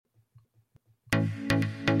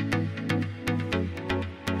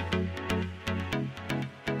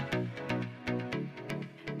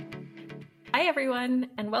everyone,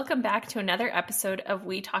 and welcome back to another episode of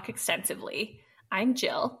We Talk Extensively. I'm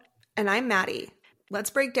Jill. And I'm Maddie. Let's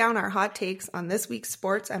break down our hot takes on this week's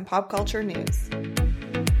sports and pop culture news.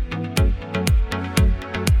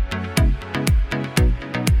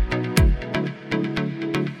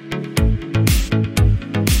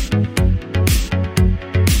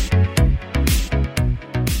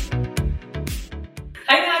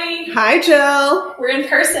 Hi, Jill. We're in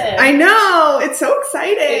person. I know. It's so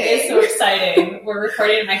exciting. It is so exciting. We're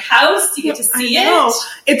recording in my house. You get to see it.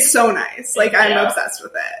 It's so nice. I'm obsessed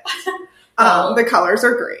with it. The colors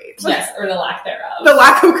are great. Yes, or the lack thereof. The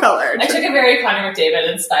lack of color. I took a very Connor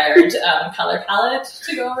McDavid inspired color palette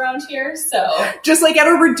to go around here. So just at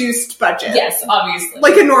a reduced budget. Yes, obviously.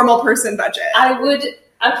 Like a normal person budget. I would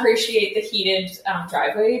appreciate the heated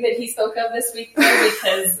driveway that he spoke of this week, though,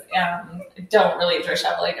 because I don't really enjoy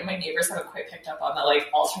shoveling, and my neighbors haven't quite picked up on the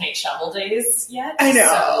alternate shovel days yet. I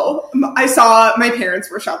know. So. I saw my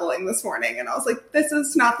parents were shoveling this morning, and I was like, "This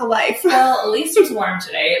is not the life." Well, at least it was warm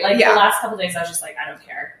today. The last couple of days, I was just I don't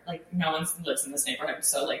care. No one lives in this neighborhood,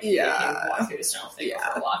 so they can walk through the snow if they go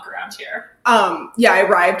for a walk around here. I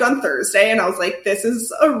arrived on Thursday, and I was like, "This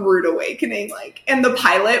is a rude awakening." And the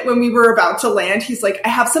pilot, when we were about to land, he's like, "I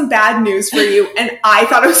have some bad news for you," and I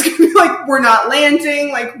thought it was going to be "We're not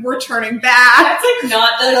landing, we're turning back." That's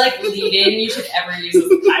not the lead-in you should ever use as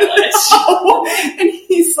a pilot. No. And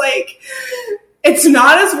he's like, "It's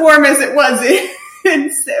not as warm as it was."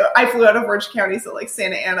 And so I flew out of Orange County, so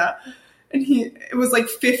Santa Ana. And it was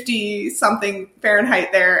 50 something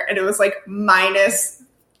Fahrenheit there, and it was minus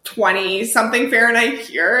 20 something Fahrenheit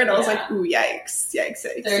here, and I was ooh, yikes.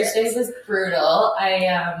 Thursday was brutal.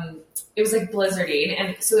 It was blizzarding,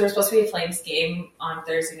 and so there was supposed to be a Flames game on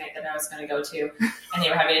Thursday night that I was going to go to, and they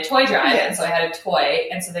were having a toy drive, and so I had a toy,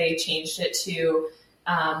 and so they changed it to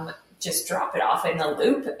just drop it off in the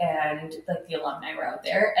loop, and the alumni were out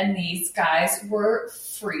there, and these guys were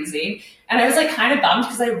freezing, and I was kind of bummed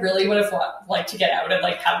because I really would have liked to get out and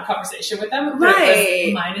have a conversation with them, but it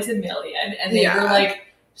was minus a million, and they were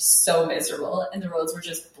so miserable, and the roads were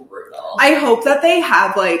just brutal. I hope that they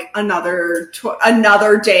have another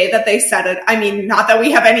day that they set it. I mean, not that we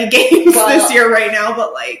have any games this year right now,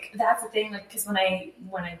 but that's the thing. Because when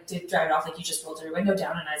I did drive it off, you just rolled your window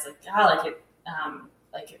down, and I was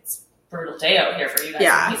it's brutal day out here for you guys.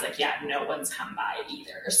 Yeah. And he's no one's come by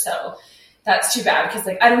either. So that's too bad because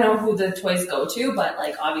I don't know who the toys go to, but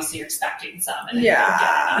obviously you're expecting some, and then you don't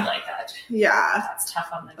get any like that. Yeah, that's tough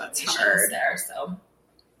on the donations there. So.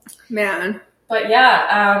 Man. But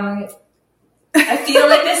I feel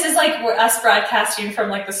this is we're us broadcasting from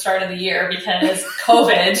the start of the year because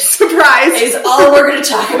COVID surprise is all we're going to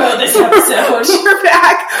talk about this episode.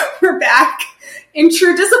 We're back. In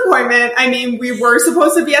true disappointment, I mean, we were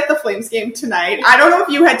supposed to be at the Flames game tonight. I don't know if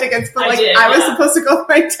you had tickets, but I was supposed to go with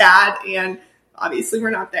my dad, and obviously we're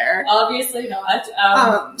not there. Obviously not.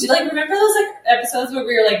 Do you remember those episodes where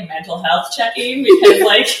we were mental health checking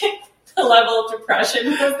because the level of depression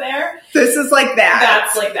was there? This is that.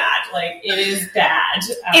 That's that. It is bad.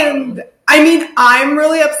 And I mean, I'm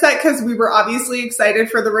really upset because we were obviously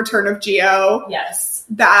excited for the return of Gio. Yes.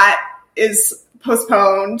 That is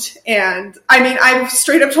postponed. And I mean, I've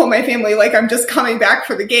straight up told my family, I'm just coming back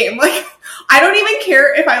for the game. I don't even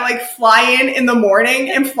care if I fly in the morning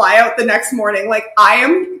and fly out the next morning. I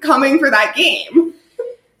am coming for that game.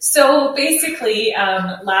 So basically,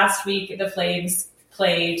 last week the Flames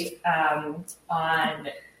played on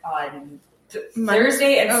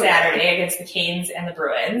Thursday and Saturday against the Canes and the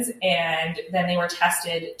Bruins, and then they were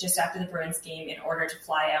tested just after the Bruins game in order to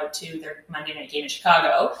fly out to their Monday night game in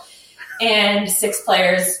Chicago. And 6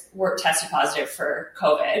 players were tested positive for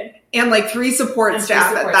COVID. And 3 support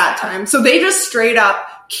staff at that time. So they just straight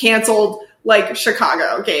up canceled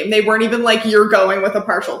Chicago game. They weren't even you're going with a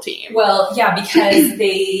partial team. Well, yeah, because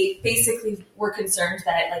they basically were concerned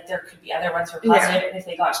that there could be other ones who were positive, and if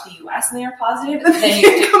they got to the US and they were positive, then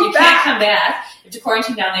you can't come back. You have to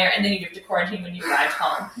quarantine down there, and then you have to quarantine when you arrive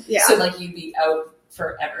home. Yeah. So you'd be out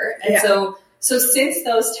forever. And so since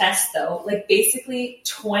those tests, though, basically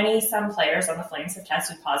 20-some players on the Flames have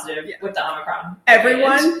tested positive with the Omicron.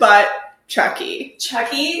 Everyone but Chucky.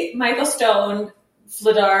 Chucky, Michael Stone,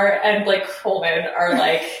 Vladar, and Blake Coleman are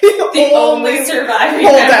the only surviving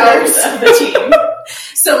members of the team.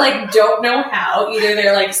 So don't know how. Either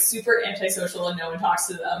they're super antisocial and no one talks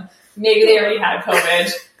to them. Maybe they already had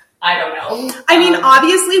COVID. I don't know. I mean,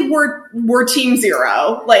 obviously we're team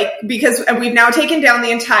zero, because we've now taken down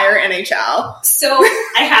the entire NHL. So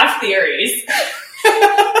I have theories.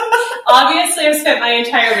 Obviously, I've spent my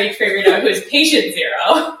entire week figuring out who's patient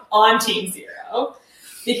zero on team zero,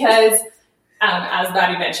 because as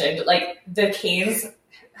Maddie mentioned, like the Canes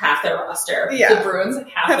half their roster, Yeah. the Bruins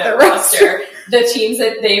half their roster. The teams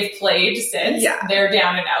that they've played since, Yeah. they're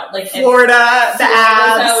down and out. Like Florida, the Florida's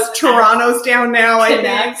Avs, out, Toronto's down now, I think.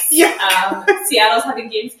 Canucks, Yeah. Seattle's having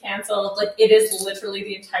games canceled. Like it is literally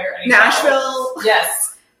the entire NHL. Nashville.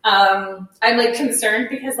 Yes. I'm like concerned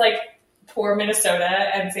because like poor Minnesota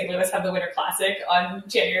and St. Louis have the Winter Classic on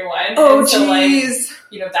January 1. Oh, and so, like, jeez.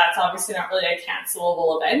 you know, that's obviously not really a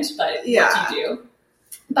cancelable event, but Yeah. what do you do?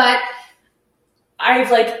 But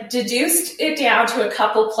I've like deduced it down to a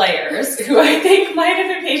couple players who I think might have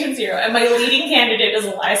been patient zero, and my leading candidate is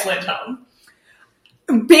Elias Lindholm.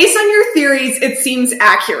 Based on your theories, it seems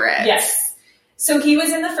accurate. Yes. So he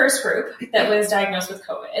was in the first group that was diagnosed with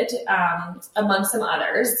COVID, among some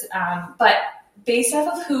others. But based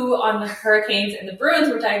off of who on the Hurricanes and the Bruins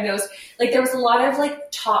were diagnosed, like there was a lot of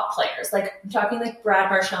like top players. Like I'm talking like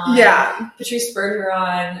Brad Marchand, Patrice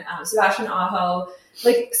Bergeron, Sebastian Aho.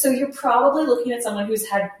 Like, so you're probably looking at someone who's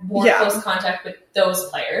had more close contact with those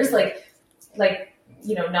players, like,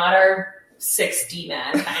 you know, not our 6D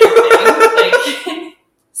man kind of thing. Like,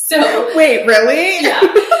 so wait, really? Yeah.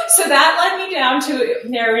 So that led me down to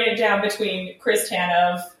narrowing it down between Chris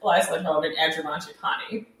Tanev, Elias Lindholm, and Andrew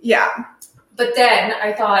Mangiapane. Yeah. But then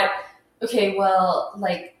I thought, okay, well,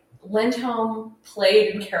 like Lindholm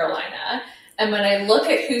played in Carolina, and when I look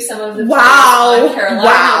at who some of the players on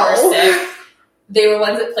Carolina were sick, they were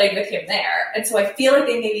ones that played with him there. And so I feel like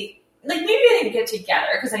maybe they didn't get together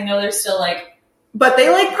because I know they're still like... But they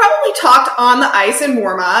like probably talked on the ice in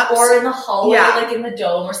warm-ups. Or in the hallway, like in the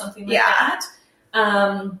dome or something like that.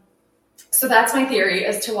 So that's my theory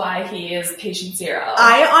as to why he is patient zero.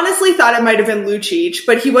 I honestly thought it might have been Lucic,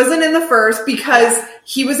 but he wasn't in the first because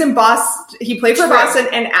he was in Boston. He played for Boston,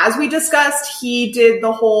 and as we discussed, he did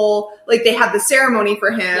the whole, like they had the ceremony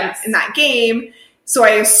for him in that game. So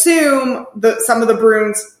I assume that some of the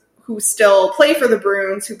Bruins who still play for the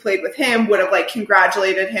Bruins, who played with him, would have like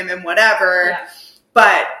congratulated him and whatever. Yeah.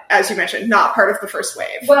 But as you mentioned, not part of the first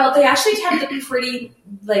wave. Well, they actually had the pretty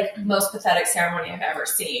like most pathetic ceremony I've ever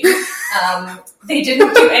seen. They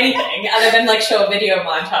didn't do anything other than like show a video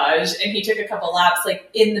montage, and he took a couple laps like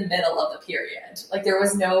in the middle of the period. Like there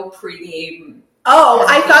was no pregame. Oh,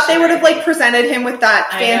 I thought they would have like presented him with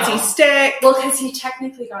that fancy stick. Well, because he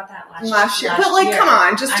technically got that last year. But like, come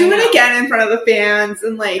on, just do it again in front of the fans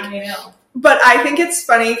and like. I know. But I think it's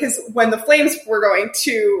funny because when the Flames were going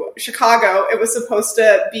to Chicago, it was supposed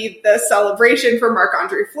to be the celebration for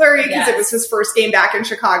Marc-Andre Fleury because it was his first game back in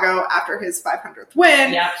Chicago after his 500th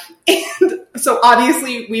win. Yeah. And so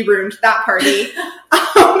obviously we ruined that party.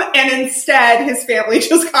 And instead his family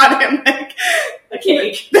just got him like a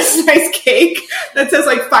cake. This nice cake that says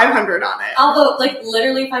like 500 on it. Although, like,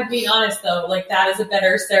 literally, if I'm being honest, though, like, that is a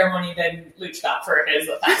better ceremony than Luch got for his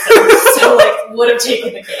offensive. So, like, would have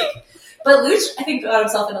taken the cake. But Luch, I think, got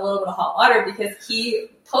himself in a little bit of hot water because he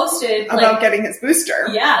posted about getting his booster.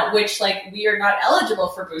 Yeah, which like we are not eligible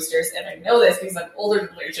for boosters, and I know this because I'm older than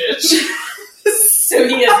Lucic. So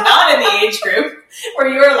he is not in the age group where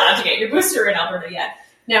you're allowed to get your booster in Alberta yet.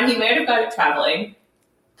 Now he might have got it traveling,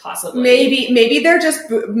 possibly. Maybe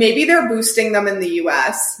they're boosting them in the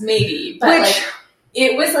US. Maybe, but like.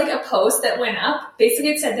 It was like a post that went up.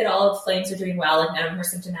 Basically, it said that all of the Flames are doing well, like none of them are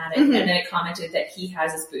symptomatic. Mm-hmm. And then it commented that he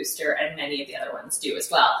has his booster and many of the other ones do as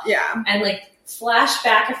well. Yeah. And like, flash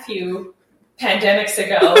back a few pandemics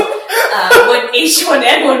ago, when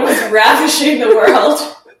H1N1 was ravishing the world,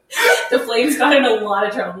 the Flames got in a lot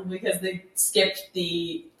of trouble because they skipped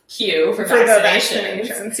the queue for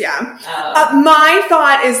vaccinations. Yeah. My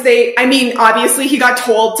thought is obviously he got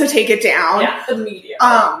told to take it down. Yeah, immediately.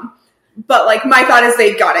 But, like, my thought is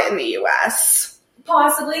they got it in the U.S.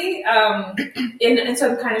 Possibly. And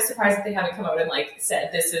so I'm kind of surprised that they haven't come out and, like,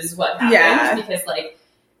 said this is what happened. Yeah. Because, like,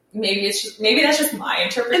 maybe that's just my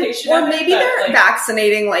interpretation or maybe they're like,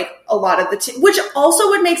 vaccinating, like, a lot of the which also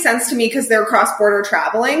would make sense to me because they're cross-border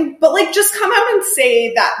traveling. But, like, just come out and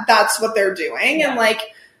say that that's what they're doing. Yeah. And, like,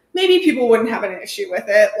 maybe people wouldn't have an issue with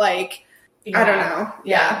it. Like, I don't know.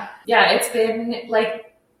 Yeah. Yeah, it's been, like...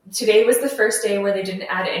 Today was the first day where they didn't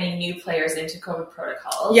add any new players into COVID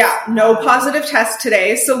protocols. Yeah, no positive tests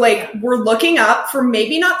today. So, like, we're looking up for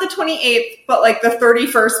maybe not the 28th, but, like, the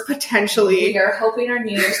 31st potentially. We are hoping our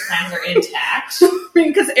New Year's plans are intact. I mean,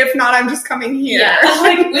 because if not, I'm just coming here.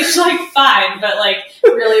 Yeah, which, fine, but,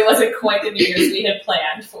 really wasn't quite the New Year's we had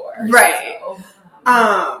planned for. Right. So,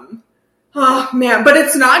 oh, man. But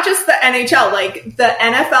it's not just the NHL. Like, the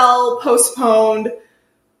NFL postponed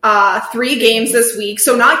 3 games this week.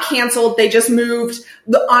 So not canceled. They just moved.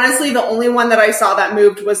 Honestly, the only one that I saw that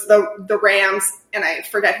moved was the Rams, and I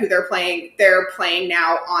forget who they're playing. They're playing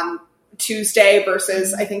now on Tuesday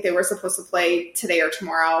versus I think they were supposed to play today or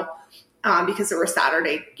tomorrow because there were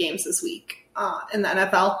Saturday games this week in the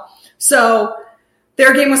NFL. So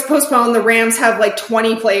their game was postponed. The Rams have like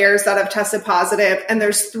 20 players that have tested positive, and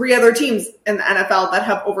there's 3 other teams in the NFL that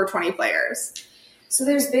have over 20 players. So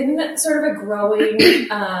there's been sort of a growing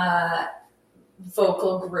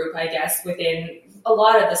vocal group, I guess, within a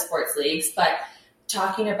lot of the sports leagues, but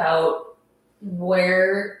talking about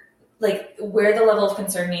where the level of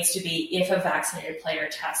concern needs to be if a vaccinated player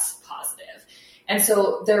tests positive. And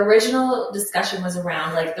so the original discussion was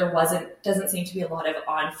around like doesn't seem to be a lot of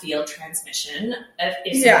on-field transmission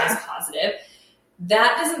if someone is positive.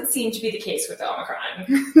 That doesn't seem to be the case with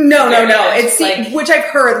Omicron. No. It's like, which I've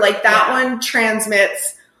heard, like that one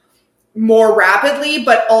transmits more rapidly,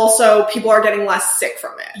 but also people are getting less sick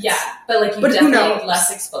from it. Yeah, but like you definitely have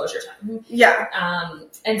less exposure time. Yeah.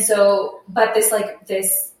 And so, but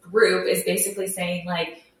this group is basically saying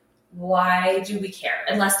like, why do we care?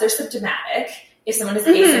 Unless they're symptomatic. If someone is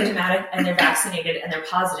asymptomatic and they're vaccinated and they're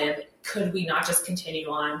positive, could we not just continue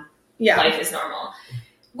on? Yeah. Life is normal.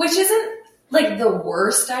 Which isn't like the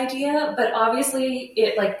worst idea, but obviously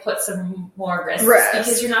it like puts some more risks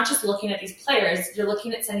because you're not just looking at these players, you're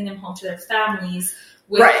looking at sending them home to their families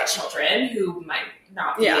with children who might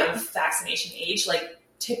not be of vaccination age. Like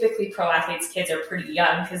typically pro athletes' kids are pretty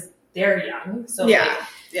young because they're young. So you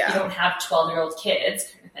don't have 12-year-old kids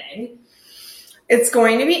kind of thing. It's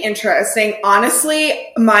going to be interesting.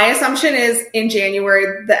 Honestly, my assumption is in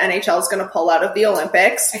January, the NHL is going to pull out of the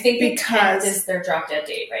Olympics. I think because is their drop dead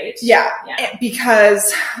date, right? Yeah.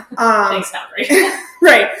 Because thanks, Valerie.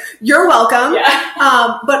 Right. You're welcome.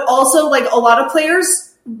 Yeah. But also like a lot of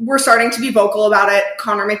players were starting to be vocal about it.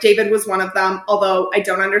 Connor McDavid was one of them, although I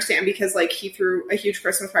don't understand because like he threw a huge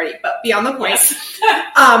Christmas party, but beyond the point. Yes.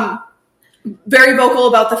 Very vocal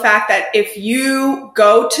about the fact that if you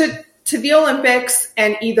go to the Olympics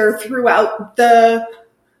and either throughout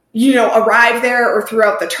arrive there or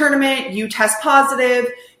throughout the tournament, you test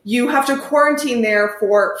positive, you have to quarantine there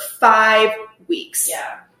for 5 weeks.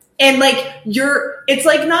 Yeah. And like it's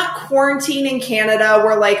like not quarantine in Canada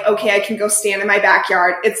where like, okay, I can go stand in my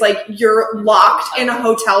backyard. It's like you're locked in a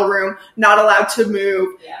hotel room, not allowed to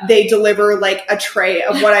move. Yeah. They deliver like a tray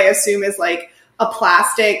of what I assume is like a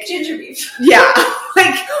plastic ginger beef. Yeah.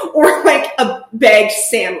 Or a bagged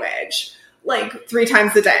sandwich, 3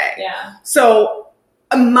 times a day. Yeah. So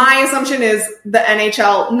my assumption is the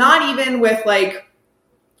NHL, not even with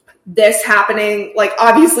this happening,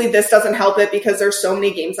 obviously this doesn't help it because there's so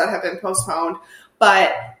many games that have been postponed,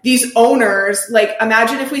 but these owners,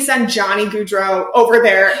 imagine if we send Johnny Gaudreau over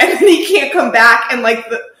there and then he can't come back and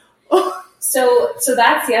So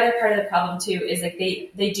that's the other part of the problem too, is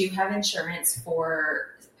they do have insurance for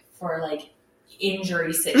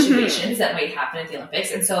injury situations that might happen at the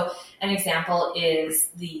Olympics. And so an example is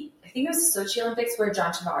I think it was the Sochi Olympics where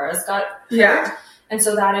John Tavares got hurt. Yeah. And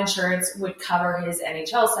so that insurance would cover his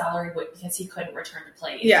NHL salary because he couldn't return to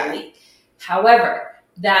play in the league. However,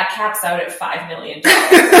 that caps out at $5 million. So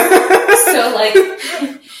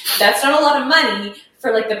that's not a lot of money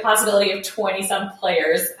for the possibility of 20-some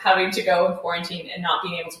players having to go in quarantine and not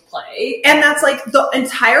being able to play. And that's the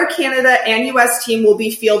entire Canada and US team will be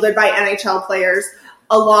fielded by NHL players.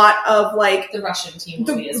 A lot of the Russian team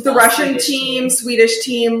will be as well. The Russian team, Swedish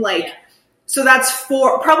team, so that's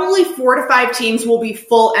probably 4 to 5 teams will be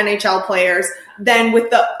full NHL players. Then with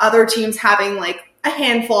the other teams having a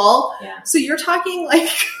handful. Yeah. So you're talking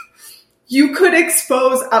you could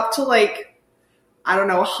expose up to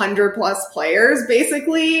 100 plus players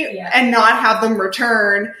basically and not have them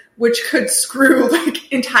return, which could screw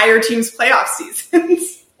entire teams' playoff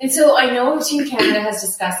seasons. And so I know Team Canada has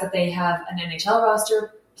discussed that they have an NHL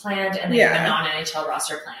roster planned and they have a non-NHL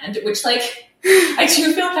roster planned, which I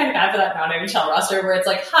do feel kind of bad for that non-NHL roster where it's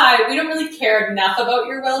hi, we don't really care enough about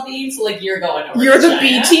your well-being, so you're going over. You're to the China.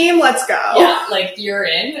 B team, let's go. Yeah, you're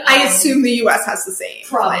in. I assume the US has the same.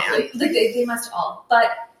 Probably. They must all.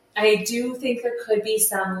 But I do think there could be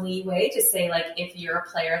some leeway to say, if you're a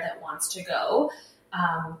player that wants to go,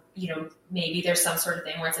 maybe there's some sort of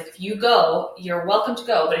thing where it's if you go, you're welcome to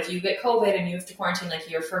go, but if you get COVID and you have to quarantine,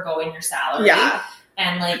 you're forgoing your salary. Yeah.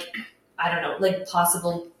 And I don't know,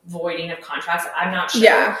 possible voiding of contracts. I'm not sure.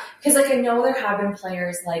 Yeah. Because I know there have been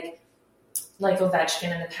players like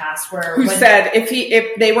Ovechkin in the past who said if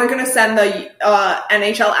they weren't going to send the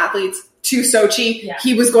NHL athletes to Sochi,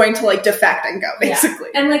 he was going to defect and go basically.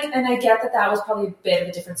 Yeah. And I get that was probably a bit of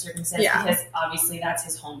a different circumstance because obviously that's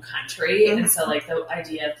his home country. Mm-hmm. And so the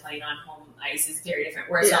idea of playing on home ice is very different.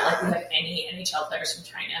 Where it's not we have any NHL players from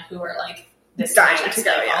China who are this dying to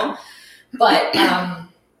go. Home.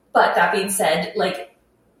 But that being said,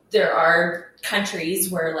 there are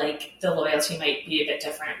countries where like the loyalty might be a bit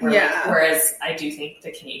different. Whereas I do think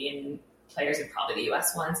the Canadian players and probably the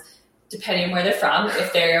US ones, depending on where they're from,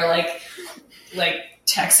 if they're like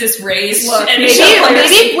Texas raised. Look,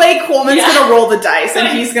 maybe Blake Coleman's going to roll the dice and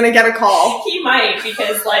he's going to get a call. He might,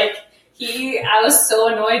 because like I was so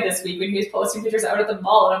annoyed this week when he was posting pictures out at the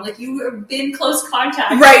mall, and I'm like, you have been close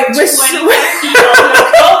contact with 25 people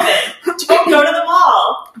with COVID. Don't go to the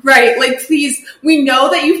mall. Right, like please, we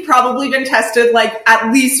know that you've probably been tested like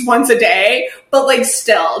at least once a day, but like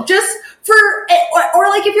still, just or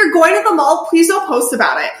like if you're going to the mall, please don't post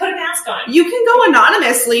about it. Put a mask on. You can go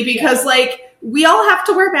anonymously because like we all have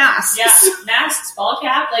to wear masks. Yeah, masks, ball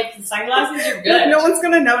cap, like sunglasses, you're good. No one's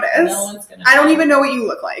gonna notice. No one's gonna. I don't even know what you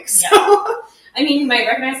look like. So. Yeah. I mean, you might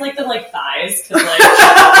recognize like the thighs because like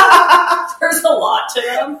there's a lot to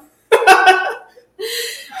them.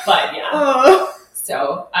 But yeah.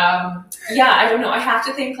 So I don't know. I have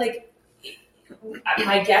to think like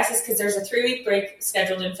my guess is because there's a 3-week break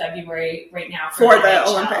scheduled in February right now for the NHL.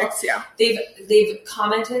 Olympics. Yeah, they've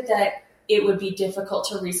commented that it would be difficult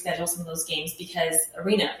to reschedule some of those games because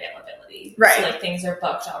arena availability. Right. So, like, things are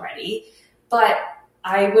booked already. But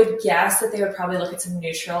I would guess that they would probably look at some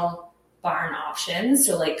neutral barn options.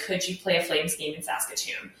 So, like, could you play a Flames game in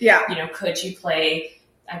Saskatoon? Yeah. You know, could you play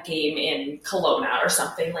a game in Kelowna or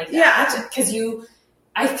something like that? Yeah. Because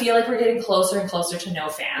I feel like we're getting closer and closer to no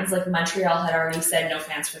fans. Like, Montreal had already said no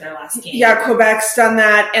fans for their last game. Yeah, Quebec's done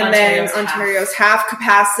that, and then Ontario's half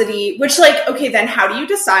capacity, which, like, okay, then how do you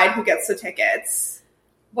decide who gets the tickets?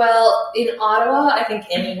 Well, in Ottawa, I think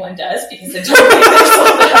anyone does, because they don't think they're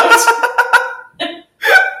sold out.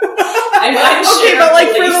 I'm okay, sure but, like,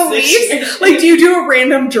 for the Leafs, like, do you do a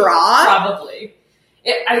random draw? Probably.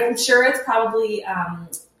 I'm sure it's probably...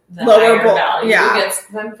 the lower higher value gets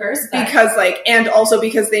them first. Because and also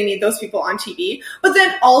because they need those people on TV. But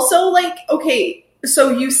then also like, okay, so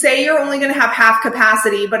you say you're only going to have half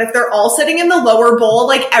capacity, but if they're all sitting in the lower bowl,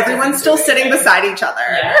 like everyone's still sitting beside each other.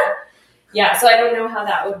 Yeah. So I don't know how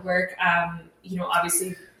that would work.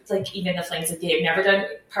 Obviously it's like even the Flames, they've never done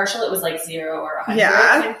partial. It was like 0 or 100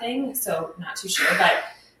 kind of thing. So not too sure, but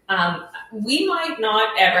we might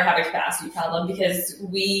not ever have a capacity problem because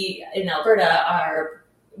we in Alberta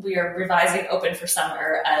we are revising open for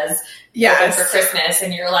summer as open for Christmas,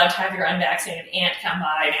 and you're allowed to have your unvaccinated aunt come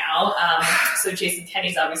by now. So Jason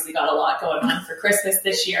Kenney's obviously got a lot going on for Christmas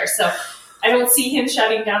this year. So I don't see him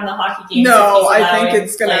shutting down the hockey games. No, I think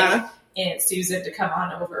it's gonna Aunt Susan to come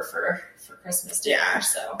on over for Christmas dinner. Yeah.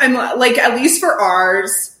 So I'm like, at least for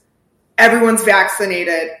ours, everyone's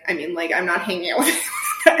vaccinated. I mean, like, I'm not hanging out with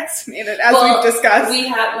anyone vaccinated, as we've discussed. We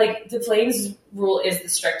have, like, the Flames rule is the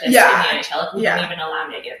strictest in the NHL. Like, we don't even allow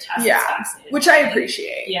negative tests vaccinated. Which I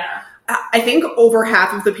appreciate. Yeah. I think over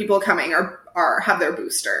half of the people coming have their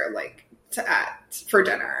booster, like, for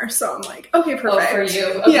dinner. So I'm like, okay, perfect. Oh, for you.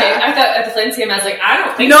 Okay. Yeah. I thought at the Flames game, I was like, I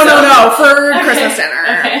don't think so. No, for Christmas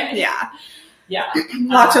dinner. Okay. Yeah.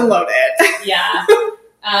 Locked and loaded. Yeah.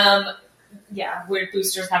 Where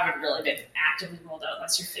boosters haven't really been actively rolled out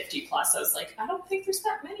unless you're 50 plus. I was like, I don't think there's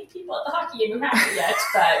that many people at the hockey game who have it yet,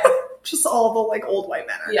 but just all the like old white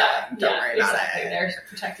men are don't worry about exactly. it. They're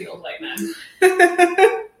protect the old white men.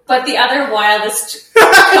 But the other wildest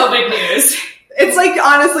COVID news. It's like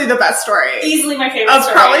honestly the best story. Easily my favorite of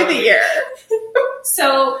story. Probably the year.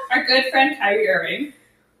 So our good friend Kyrie Irving,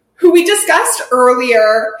 who we discussed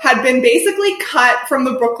earlier, had been basically cut from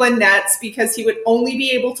the Brooklyn Nets because he would only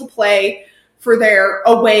be able to play for their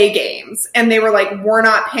away games. And they were like, we're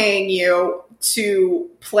not paying you to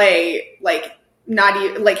play like not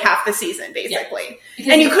even like half the season, basically.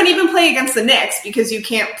 Yeah. And you couldn't even play against the Knicks because you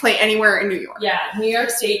can't play anywhere in New York. Yeah, New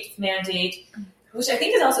York State mandate, which I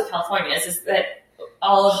think is also California's, is that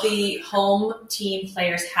all of the home team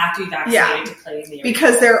players have to be vaccinated to play in the arena.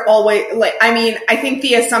 Because they're always like, I mean, I think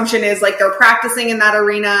the assumption is like they're practicing in that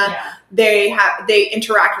arena. Yeah. They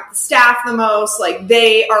interact with the staff the most. Like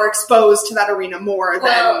they are exposed to that arena more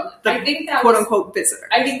than the quote unquote visitor.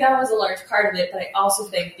 I think that was a large part of it, but I also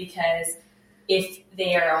think because if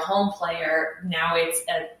they are a home player, now it's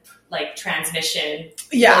a like transmission,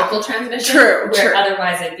 local transmission. True.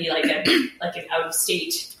 Otherwise it'd be like an out of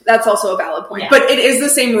state. That's also a valid point. Yeah. But it is the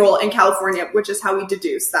same rule in California, which is how we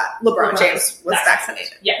deduce that LeBron James was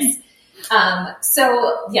vaccinated. Yes.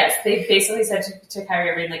 So yes, they basically said to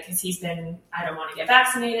Kyrie Irving, like, because he's been, I don't want to get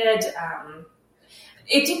vaccinated.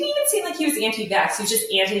 It didn't even seem like he was anti-vax. He was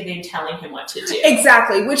just anti-them telling him what to do.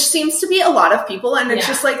 Exactly, which seems to be a lot of people. And it's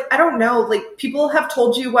just like, I don't know, like people have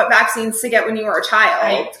told you what vaccines to get when you were a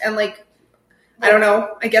child. Right. And like, I don't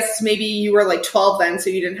know, I guess maybe you were like 12 then, so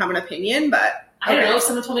you didn't have an opinion, but I don't know, if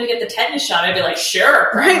someone told me to get the tetanus shot, I'd be like, sure,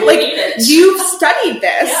 probably Right, like, need it. you've studied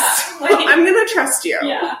this. Yeah, like- I'm going to trust you.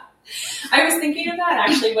 Yeah. I was thinking of that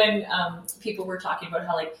actually when people were talking about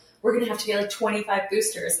how, like, we're going to have to get like 25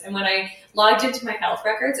 boosters. And when I logged into my health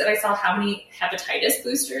records and I saw how many hepatitis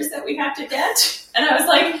boosters that we have to get, and I was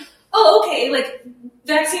like, oh, okay, like,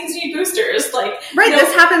 vaccines need boosters. Like, Right,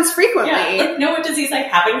 this happens frequently. Yeah, like, no one disease I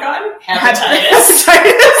haven't gotten? Hepatitis,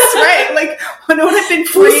 Hepatitis. right? Like, when would have been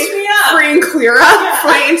Boost me up. free and clear up for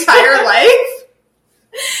my entire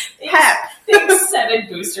life? Hep. Thanks, 7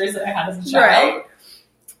 boosters that I had as a child.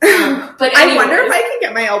 Right. But I anyways, wonder if I can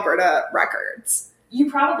get my Alberta records. you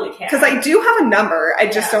probably can. Because I do have a number. I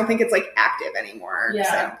just Yeah. don't think it's, like, active anymore. Because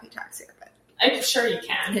I don't pay tax here. But I'm sure you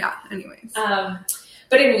can. yeah, anyways.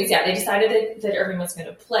 But anyways, yeah, they decided that Irving was going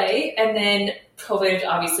to play, and then COVID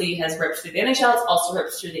obviously has ripped through the NHL. It's also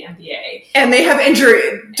ripped through the NBA. And they have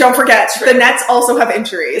injury. Don't forget, the Nets also have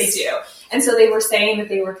injuries. They do. And so they were saying that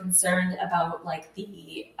they were concerned about, like,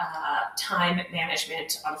 the time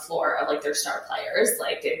management on the floor of, like, their star players.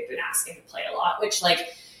 Like, they've been asking to play a lot, which,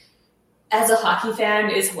 like, as a hockey fan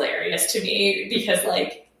is hilarious to me because,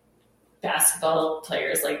 like, basketball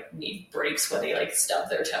players, like, need breaks when they, like, stub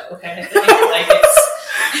their toe kind of thing. Like, it's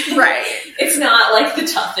Right. it's not, like, the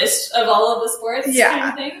toughest of all of the sports kind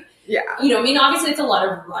of thing. Yeah. You know, I mean, obviously it's a lot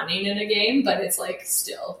of running in a game, but it's, like,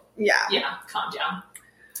 still, Yeah. calm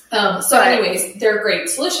down. So anyways, their great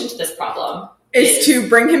solution to this problem Is to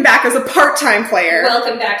bring him back as a part-time player.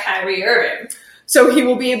 welcome back Kyrie Irving. So he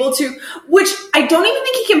will be able to, which I don't even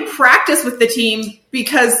think he can practice with the team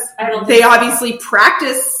because they obviously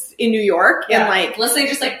practice in New York and like, unless they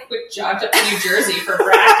just like quick jogged up to New Jersey for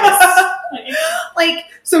practice. like,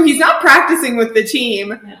 so he's not practicing with the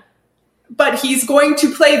team, but he's going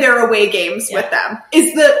to play their away games with them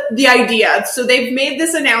is the idea. So they've made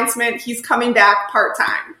this announcement. He's coming back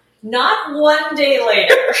part-time. Not one day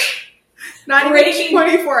later. Not even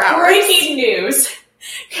 24 hours. Breaking news.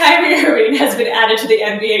 Kyrie Irving has been added to the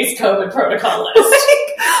NBA's COVID protocol list.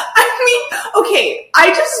 I mean, okay, I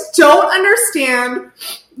just don't understand,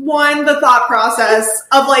 one, the thought process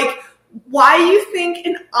of, like, why you think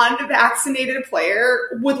an unvaccinated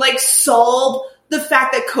player would, like, solve the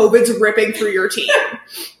fact that COVID's ripping through your team.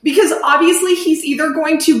 Because obviously he's either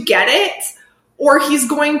going to get it or he's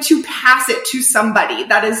going to pass it to somebody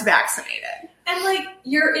that is vaccinated. And, like,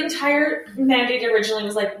 your entire mandate originally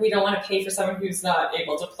was, like, we don't want to pay for someone who's not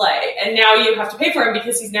able to play. And now you have to pay for him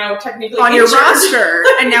because he's now technically on injured. your roster,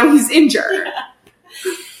 and now he's injured.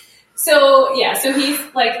 So he's,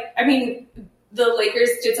 like, I mean, the Lakers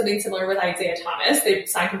did something similar with Isaiah Thomas. They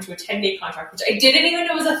signed him to a 10-day contract, which I didn't even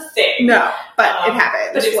know was a thing. No, but it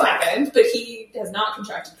happened. But it's happened. But he has not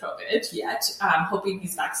contracted COVID yet. Hoping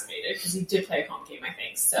he's vaccinated because he did play a home game, I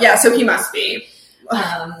think. So. Yeah, so he must be.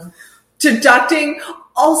 Deducting.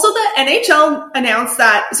 Also, the NHL announced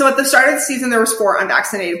that, so at the start of the season, there was 4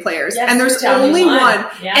 unvaccinated players, and there's only one.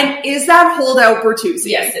 Yeah. And is that holdout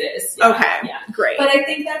Bertuzzi? Yes, it is. Yeah. Okay, yeah. Great. But I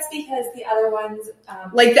think that's because the other ones...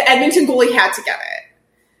 like, the Edmonton goalie had to get it.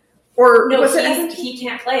 Or no, was it he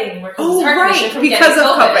can't play anymore because of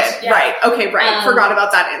COVID. Yeah. Right. Okay, right. Forgot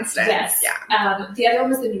about that instance. Yes. Yeah. The other one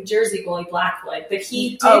was the New Jersey goalie, Blackwood, but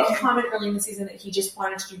he did comment early in the season that he just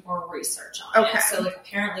wanted to do more research on it. So, like,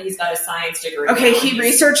 apparently he's got a science degree. Okay, he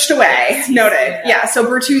researched away. Noted. Yeah, so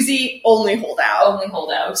Bertuzzi only holdout. Only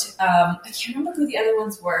holdout. I can't remember who the other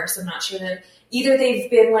ones were, so I'm not sure that either they've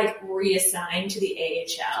been, like, reassigned to the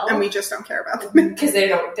AHL. And we just don't care about them. Because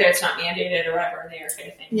it's not mandated or whatever, they are kind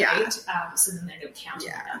of thing, yeah. right? So then they don't count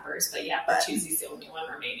the numbers. But yeah, Bertuzzi's the only one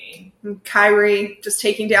remaining. Kyrie just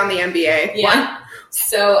taking down the NBA. Yeah.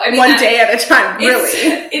 So, I mean... one day at a time, really.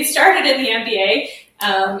 It started in the NBA,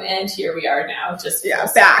 and here we are now, just...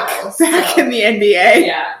 back in the NBA.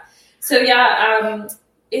 Yeah. So, yeah,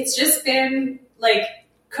 it's just been, like...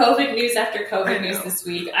 COVID news after COVID news this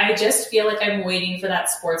week. I just feel like I'm waiting for that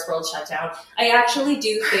sports world shutdown. I actually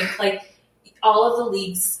do think, like, all of the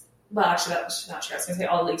leagues, well, actually, that's not true. I was going to say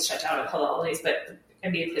all the leagues shut down until the holidays, but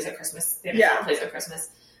NBA plays at Christmas. The NFL plays at Christmas.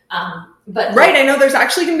 But right, I know there's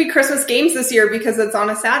actually going to be Christmas games this year because it's on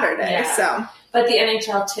a Saturday. So, but the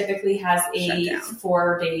NHL typically has a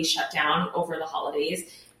 4-day shutdown over the holidays.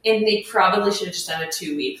 And they probably should have just done a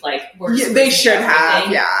 2-week, like, they should have,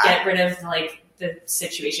 get rid of, like, the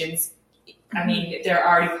situations. I mean, they're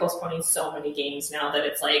already postponing so many games now that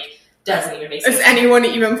it's like doesn't even make sense. Is anyone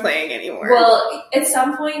even playing anymore? Well, at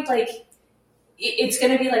some point, like it's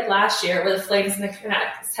going to be like last year where the Flames and the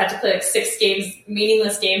Canucks had to play like 6 games,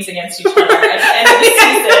 meaningless games against each other at the end of the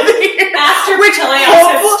season after playoffs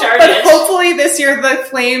had started. But hopefully this year the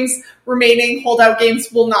Flames remaining holdout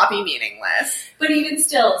games will not be meaningless. But even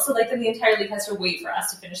still, so like then the entire league has to wait for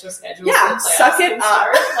us to finish their schedule. Yeah, suck it up.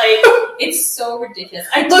 Like, it's so ridiculous.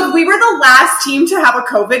 Look, we were the last team to have a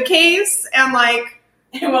COVID case, and like,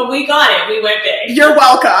 and when we got it, we went big. You're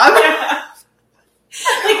welcome.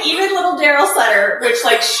 Like, even little Daryl Sutter, which,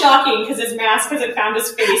 like, shocking because his mask hasn't found his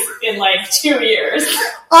face in, like, 2 years.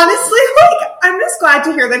 Honestly, like, I'm just glad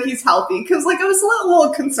to hear that he's healthy because, like, I was a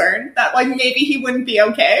little concerned that, like, maybe he wouldn't be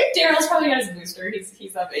okay. Daryl's probably got his booster.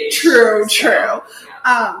 He's of age. True. Yeah.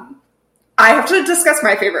 I have to discuss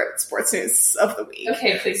my favorite sports news of the week.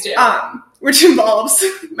 Okay, please do. Which involves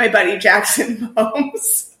my buddy Jackson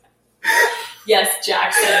Mahomes. Yes,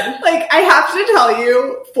 Jackson. Like, I have to tell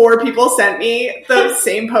you, 4 people sent me the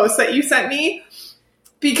same post that you sent me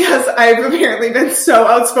because I've apparently been so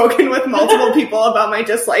outspoken with multiple people about my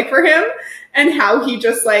dislike for him and how he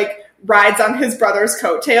just, like, rides on his brother's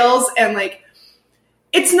coattails and, like,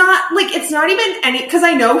 it's not even any, because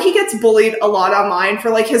I know he gets bullied a lot online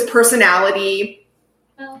for, like, his personality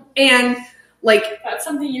and, like, that's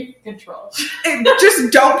something you can control.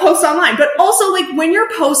 Just don't post online. But also, like, when you're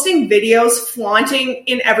posting videos flaunting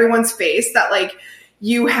in everyone's face that, like,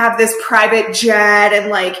 you have this private jet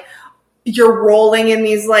and, like, you're rolling in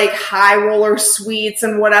these, like, high roller suites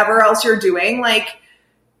and whatever else you're doing, like,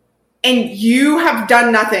 and you have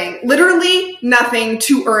done nothing, literally nothing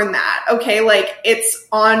to earn that, okay? Like, it's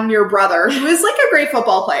on your brother, who is, like, a great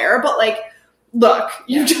football player, but, like, look,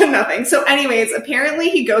 you've done nothing. So anyways, apparently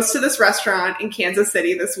he goes to this restaurant in Kansas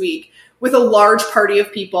City this week with a large party of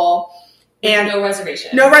people. And no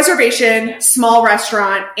reservation. No reservation, small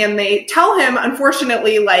restaurant. And they tell him,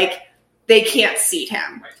 unfortunately, like, they can't seat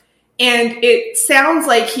him. Right. And it sounds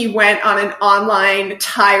like he went on an online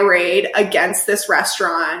tirade against this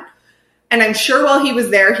restaurant. And I'm sure while he was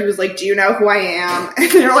there, he was like, do you know who I am?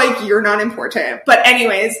 And they're like, you're not important. But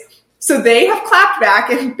anyways, so they have clapped back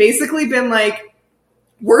and basically been like,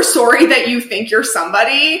 we're sorry that you think you're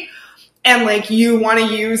somebody and, like, you want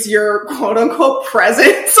to use your quote-unquote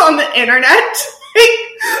presence on the internet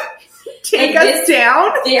to take us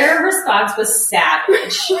down. Their response was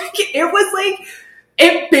savage.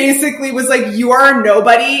 It basically was like, you are a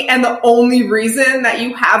nobody, and the only reason that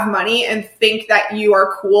you have money and think that you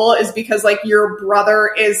are cool is because, like, your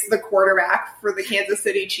brother is the quarterback for the Kansas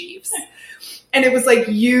City Chiefs. And it was like,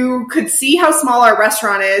 you could see how small our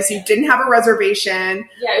restaurant is. You didn't have a reservation.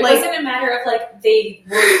 Yeah, it wasn't a matter of, like, they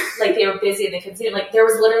were busy and they couldn't see it. Like, there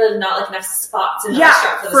was literally not, like, enough spots in the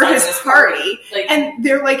restaurant for his party. Like, and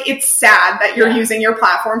they're like, it's sad that you're using your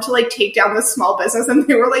platform to, like, take down this small business. And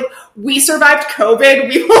they were like, we survived COVID.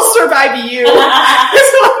 We will survive you.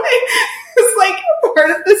 It's like part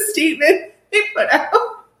of the statement they put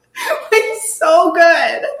out. Like, so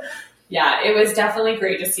good. Yeah, it was definitely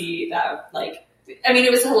great to see that, like, I mean,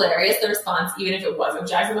 it was hilarious, the response, even if it wasn't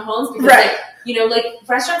Jackson Mahomes, because, like, you know, like,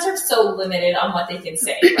 restaurants are so limited on what they can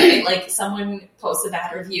say, right? Like, someone posts a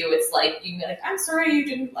bad review, it's like, you can be like, I'm sorry you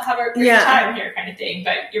didn't have a great time here, kind of thing,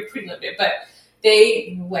 but you're pretty limited. But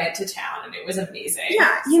they went to town, and it was amazing.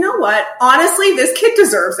 Yeah, you know what? Honestly, this kid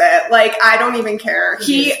deserves it. Like, I don't even care.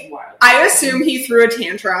 I assume he threw a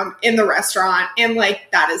tantrum in the restaurant, and,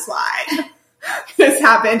 like, that is why this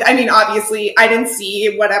happened. I mean, obviously, I didn't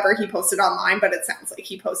see whatever he posted online, but it sounds like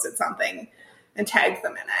he posted something and tagged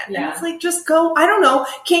them in it. Yeah. And it's like, just go, I don't know.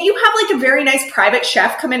 Can't you have, like, a very nice private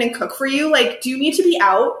chef come in and cook for you? Like, do you need to be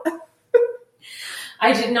out?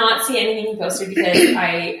 I did not see anything he posted because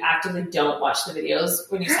I actively don't watch the videos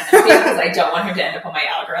when you send them to me because I don't want him to end up on my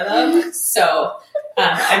algorithm. So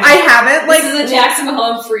I haven't. Like, this is a Jackson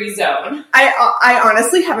Mahomes free zone. I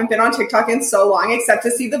honestly haven't been on TikTok in so long, except to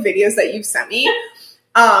see the videos that you've sent me.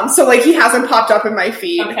 So, like, he hasn't popped up in my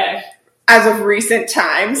feed as of recent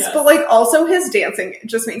times. Yes. But, like, also his dancing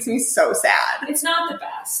just makes me so sad. It's not the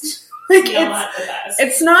best. Like,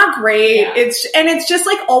 it's not great. Yeah. It's just,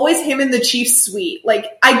 like, always him in the Chiefs suite.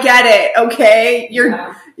 Like, I get it, okay?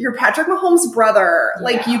 You're Patrick Mahomes' brother. Yeah.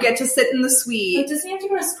 Like, you get to sit in the suite. But doesn't he have to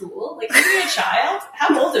go to school? Like, is he a child?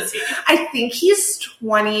 How old is he? I think he's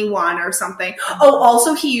 21 or something. Oh,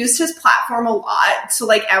 also, he used his platform a lot to,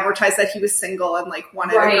 like, advertise that he was single and, like,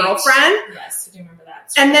 wanted a girlfriend. Yes, I do remember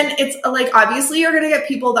that. And then it's, like, obviously you're going to get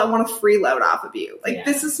people that want to freeload off of you. Like,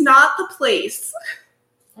 this is not the place.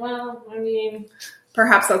 Well, I mean,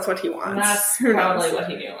 perhaps that's what he wants. That's probably what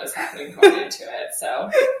he knew was happening going into it. So,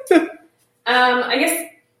 I guess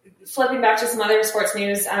flipping back to some other sports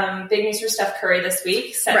news, big news for Steph Curry this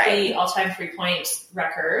week, set the all-time 3-point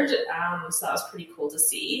record. So that was pretty cool to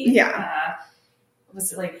see. Yeah.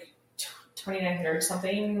 Was it like 2,900 or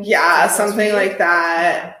something? Yeah, something like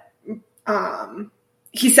that.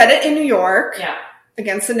 He said it in New York. Yeah.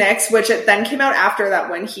 against the Knicks, which it then came out after that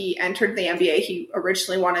when he entered the NBA, he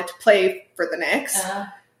originally wanted to play for the Knicks.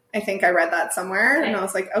 I think I read that somewhere, and I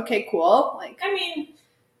was like, okay, cool. Like, I mean,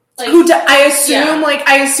 like,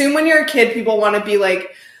 I assume when you're a kid, people want to be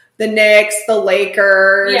like the Knicks, the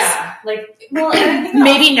Lakers. Yeah, like, well, I think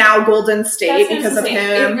maybe now Golden State because of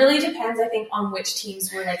him. It really depends, I think, on which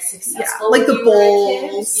teams were like successful. Yeah, like the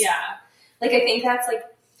Bulls. Yeah, like I think that's like,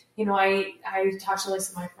 you know, I talked to like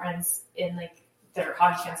some of my friends in like they're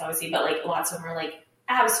hockey fans, obviously, but like lots of them are like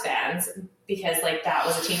Avs fans because like that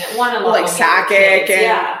was a team that won a lot. Like Sakic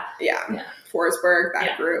and yeah, Forsberg,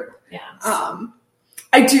 that group. Yeah.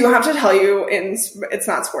 I do have to tell you, it's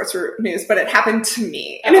not sports news, but it happened to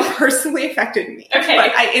me, and it personally affected me. Okay.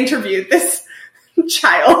 But I interviewed this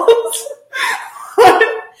child.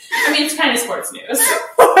 I mean, it's kind of sports news.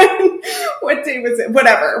 What day was it?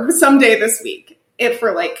 Whatever. Some day this week.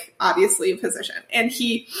 For, like, obviously a position. And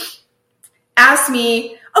he asked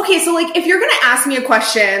me, okay, so, like, if you're going to ask me a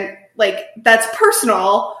question, like, that's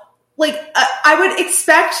personal, like, I would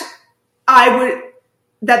expect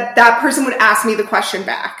that person would ask me the question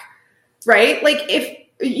back, right? Like, if,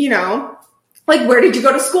 you know, like, where did you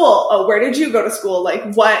go to school? Oh, where did you go to school?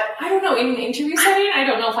 Like, what? I don't know. In an interview setting, I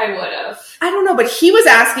don't know if I would have. I don't know, but he was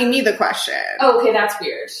asking me the question. Oh, okay, that's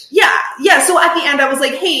weird. Yeah. So at the end, I was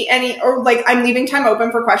like, hey, I'm leaving time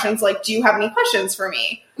open for questions. Like, do you have any questions for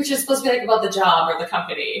me? Which is supposed to be like about the job or the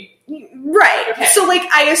company. Right. Okay. So, like,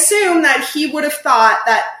 I assume that he would have thought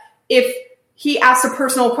that if he asked a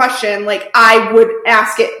personal question, like, I would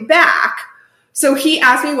ask it back. So he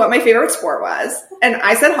asked me what my favorite sport was, and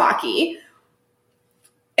I said hockey.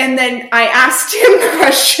 And then I asked him the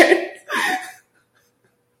question.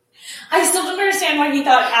 I still don't understand why he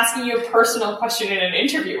thought asking you a personal question in an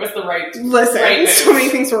interview was the right Listen, so many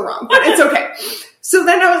things were wrong, but it's okay. So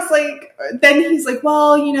then I was like, then he's like,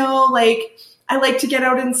 well, you know, like, I like to get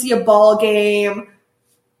out and see a ball game,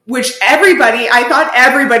 which I thought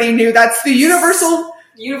everybody knew that's the universal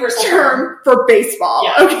term for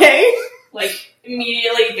baseball, okay? Like,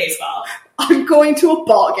 immediately baseball. I'm going to a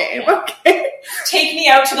ball game, okay? Take me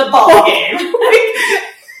out to the ball game.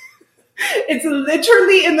 It's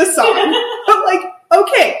literally in the song. I'm like,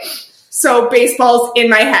 okay. So baseball's in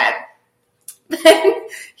my head. Then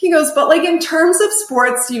he goes, but like in terms of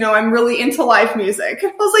sports, you know, I'm really into live music.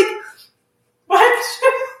 And I was like, what?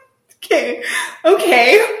 Okay.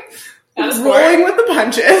 Rolling with the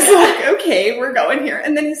punches. Like, okay, we're going here.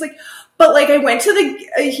 And then he's like, but like I went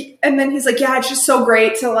to and then he's like, yeah, it's just so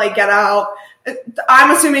great to like get out.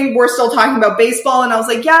 I'm assuming we're still talking about baseball. And I was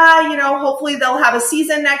like, yeah, you know, hopefully they'll have a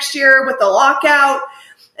season next year with the lockout.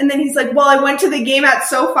 And then he's like, well, I went to the game at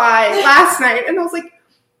SoFi last night. And I was like,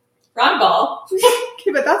 round ball.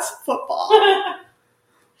 Okay, but that's football.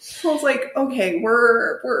 So I was like, okay,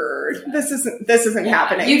 this isn't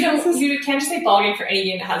happening. You can't just say ball game for any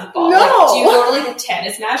game that has a ball. No. Like, do you go to like a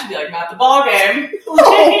tennis match and be like, I'm at the ball game? No.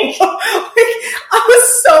 Like, I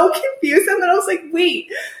was so confused. And then I was like,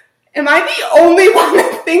 wait, am I the only one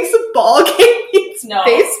that thinks a ball game means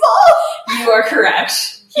baseball? You are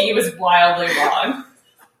correct. He was wildly wrong.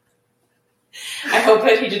 I hope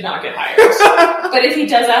that he did not get hired. But if he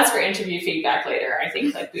does ask for interview feedback later, I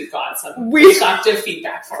think like we've got some constructive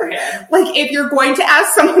feedback for him. Like if you're going to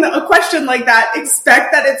ask someone a question like that,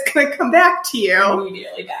 expect that it's going to come back to you.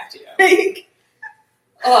 Immediately back to you.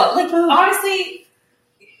 Honestly,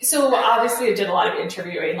 so obviously I did a lot of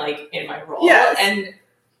interviewing like in my role. Yes. And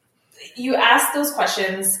you ask those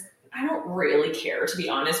questions. I don't really care, to be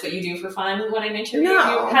honest, what you do for fun when I'm interviewing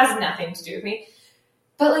you. It has nothing to do with me.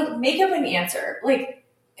 But, like, make up an answer. Like,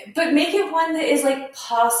 but make it one that is, like,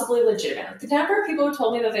 possibly legitimate. The number of people who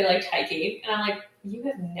told me that they liked hiking, and I'm like, you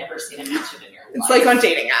have never seen a mention in your life. It's like on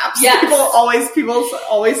dating apps. Yes. People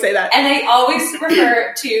always say that. And I always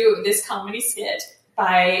refer to this comedy skit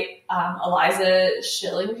by Eliza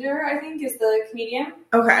Schillinger, I think, is the comedian.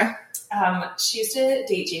 Okay. She used to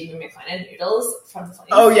date Jamie McLennan Noodles from the Flames.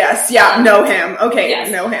 Oh, yes. Yeah, know him. Okay,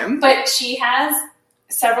 yes. Know him. But she has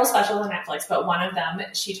several specials on Netflix, but one of them,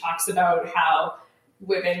 she talks about how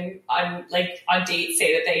women on dates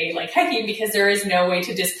say that they like hiking because there is no way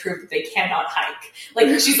to disprove that they cannot hike. Like,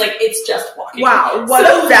 she's like, it's just walking. Wow, what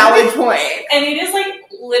a valid point. And it is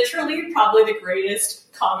like literally probably the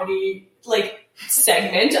greatest comedy like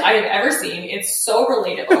segment I have ever seen. It's so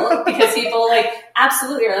relatable because people like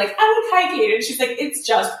absolutely are like, I like hiking, and she's like, it's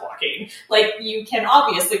just walking. Like, you can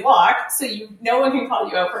obviously walk, so no one can call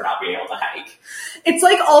you out for not being able to hike. It's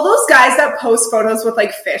like all those guys that post photos with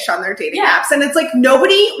like fish on their dating apps, and it's like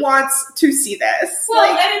nobody wants to see this. Well,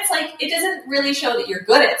 like, and it's like it doesn't really show that you're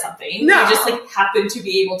good at something. No. You just like happen to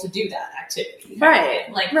be able to do that activity.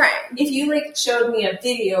 Right. Like, right. if you like showed me a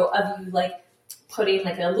video of you like putting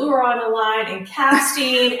like a lure on a line and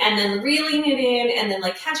casting and then reeling it in and then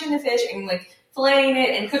like catching the fish and like filleting it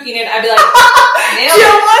and cooking it, I'd be like,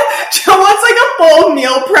 Jill wants like a full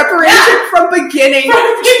meal preparation from beginning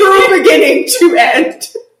to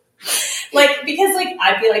end. Like, because like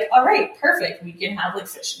I'd be like, all right, perfect, we can have like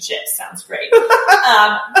fish and chips, sounds great. But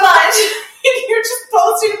if you're just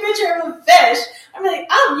posting a picture of a fish, I'm like,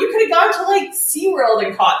 oh, you could have gone to like SeaWorld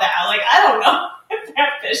and caught that. Like, I don't know.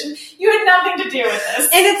 That fish. You had nothing to do with this.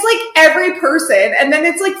 And it's like every person, and then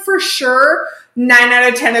it's like for sure 9 out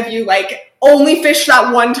of 10 of you like only fished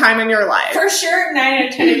that one time in your life. For sure 9 out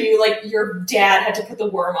of 10 of you, like your dad had to put the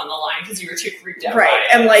worm on the line because you were too freaked out. Right,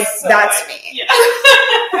 and like so, that's like, me. Yeah.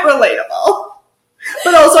 Relatable.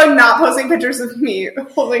 But also I'm not posting pictures of me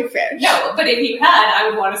holding fish. No, but if you had, I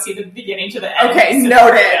would want to see the beginning to the end. Okay,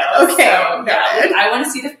 noted. Okay, noted. Yeah, I want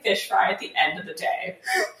to see the fish fry at the end of the day.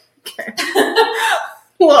 Okay.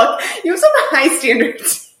 Look, you have some high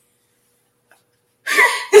standards.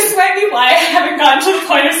 This might be why I haven't gotten to the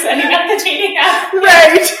point of setting up the dating app.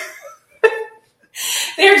 Right.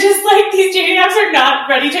 They're just like, these dating apps are not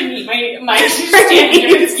ready to meet my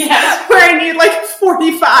standards yet. Where I need like a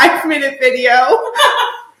 45-minute video.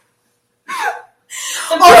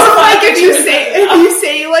 Also, like if you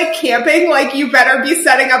say like camping, like you better be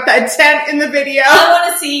setting up that tent in the video. I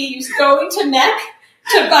want to see you going to Mech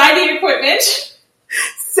to buy the equipment.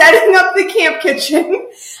 Setting up the camp kitchen.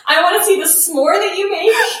 I want to see the s'more that you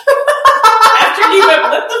make after you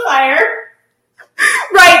have lit the fire.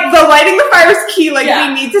 Right, the lighting the fire is key. Like,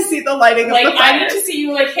 we need to see the lighting of the fire. I need to see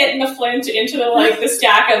you, like, hitting the flint into the, like, the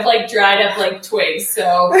stack of, like, dried up, like, twigs.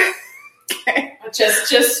 So, okay.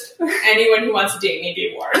 Just anyone who wants to date me,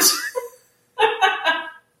 be warned.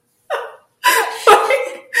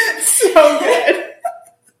 So good.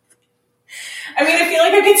 I mean, I feel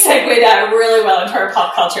like I could segue that really well into our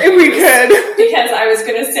pop culture. We could. Because I was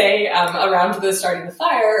going to say, around the starting the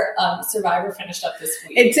fire, Survivor finished up this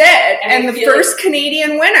week. It did. And the first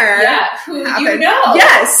Canadian winner. Yeah, who happened. You know.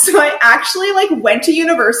 Yes. So I actually, like, went to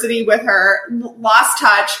university with her, lost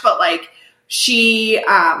touch, but, like, she,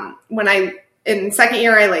 in second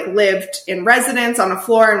year, I, like, lived in residence on a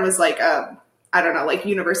floor and was, like, I don't know, like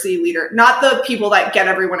university leader, not the people that get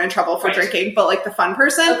everyone in trouble for drinking, but like the fun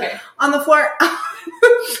person on the floor.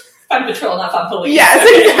 Fun patrol, not fun police.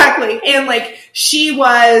 Yes, exactly. And like she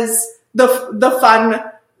was the fun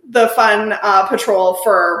patrol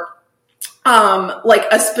for like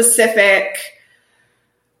a specific,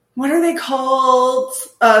 what are they called?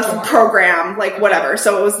 Program, like whatever.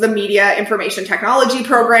 So it was the media information technology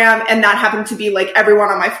program, and that happened to be like everyone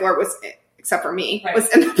on my floor was, except for me, was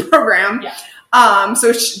in the program. Yeah.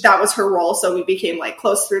 So that was her role. So we became like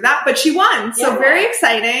close through that, but she won. So very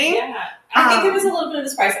exciting. Yeah. I think it was a little bit of a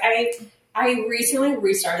surprise. I recently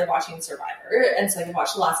restarted watching Survivor, and so I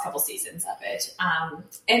watched the last couple seasons of it.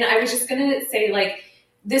 And I was just going to say, like,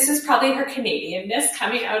 this is probably her Canadianness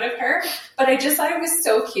coming out of her, but I just thought it was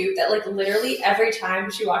so cute that, like, literally every time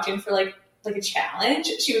she walked in for, like a challenge,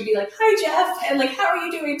 she would be like, hi, Jeff, and like, how are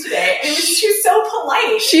you doing today? And she was so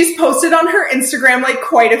polite. She's posted on her Instagram, like,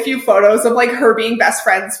 quite a few photos of, like, her being best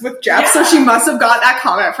friends with Jeff, so she must have got that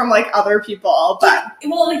comment from, like, other people, but...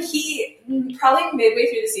 Well, like, he, probably midway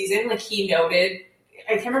through the season, like, he noted,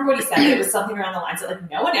 I can't remember what he said, it was something around the lines that, like,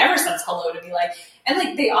 no one ever says hello to me, like, and,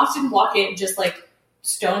 like, they often walk in just, like,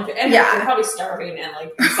 stoned, and they're probably starving and,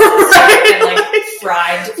 like, and, like,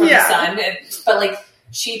 fried from the sun, but, like,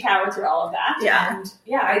 she powered through all of that. Yeah. And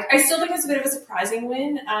I still think it's a bit of a surprising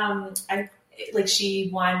win. She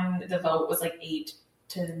won, the vote was like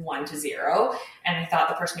 8-1-0. And I thought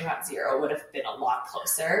the person who got 0 would have been a lot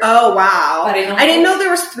closer. Oh, wow. But I didn't know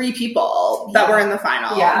there was 3 people that were in the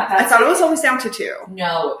final. Yeah. I thought it was always down to 2.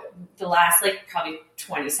 No, the last, like, probably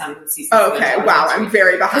 20-some seasons. Oh, okay. Wow. I'm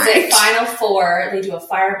very behind. Because the final 4, they do a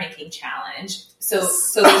fire making challenge. So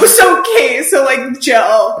like,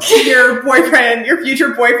 Jill, your boyfriend, your future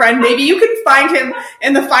boyfriend, maybe you could find him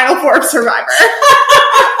in the final 4 of Survivor.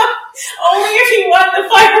 Only if he won the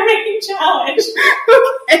fire making challenge.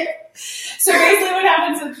 Okay. So basically what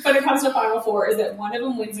happens when it comes to final 4 is that one of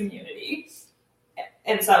them wins immunity.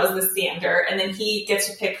 And so that was the Xander. And then he gets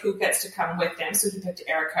to pick who gets to come with him. So he picked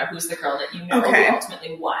Erica, who's the girl that who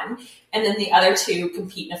ultimately won. And then the other two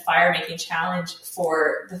compete in a fire-making challenge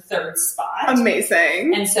for the third spot.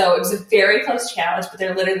 Amazing. And so it was a very close challenge, but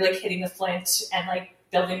they're literally like hitting the flint and like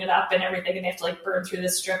building it up and everything. And they have to like burn through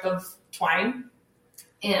this strip of twine.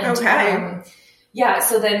 And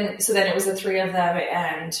so then it was the three of them,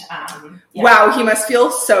 and wow, he must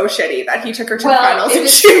feel so shitty that he took her to the finals and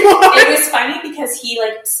she won. It was funny because he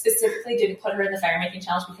like specifically didn't put her in the fire making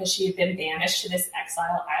challenge because she had been banished to this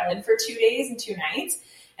exile island for 2 days and 2 nights,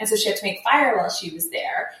 and so she had to make fire while she was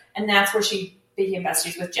there, and that's where she became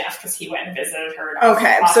besties with Jeff because he went and visited her.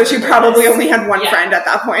 And so she probably only had one friend at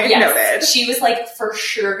that point. Yes. Noted. She was like for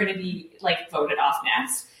sure going to be like voted off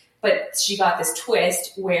next. But she got this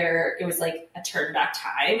twist where it was like a turn back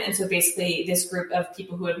time. And so basically this group of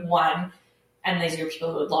people who had won and these were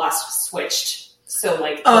people who had lost switched. So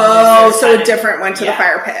like, so a different went to the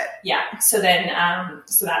fire pit. Yeah. So then,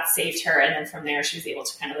 so that saved her. And then from there she was able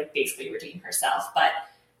to kind of like basically redeem herself. But,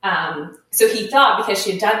 so he thought because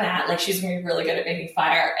she had done that, like she was going to be really good at making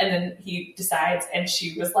fire. And then he decides and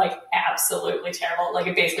she was like absolutely terrible. Like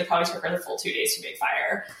it basically probably took her the full 2 days to make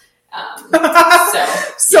fire.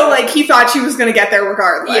 So like he thought she was going to get there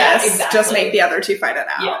regardless. Yeah, exactly. Just make the other two fight it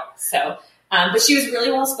out. Yeah. So, but she was really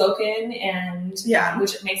well spoken, and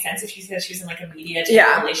which makes sense if she said she was in like a media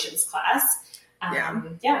relations class.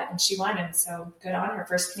 And she won, and so good on her,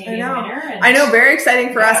 first Canadian winner. And I know, very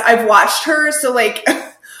exciting for us. I've watched her, so like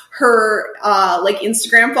her like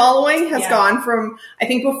Instagram following has gone from, I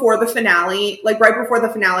think before the finale, like right before the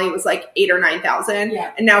finale, it was like 8,000 or 9,000,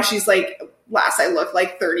 and now she's like, last I looked,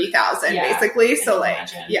 like 30,000 basically. So like,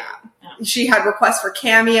 she had requests for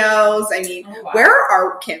cameos. I mean, where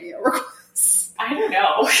are cameo requests? I don't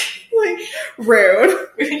know. Like, rude.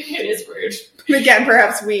 It is rude. But again,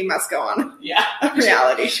 perhaps we must go on a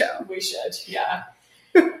reality show. We should,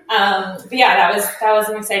 but that was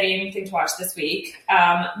an exciting thing to watch this week.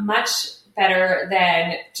 Much better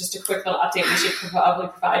than just a quick little update we should probably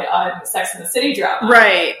provide on Sex and the City drama.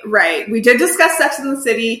 Right. We did discuss Sex and the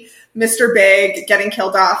City. Mr. Big getting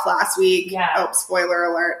killed off last week. Yeah. Oh, spoiler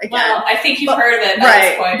alert again. Well, I think you've heard of it at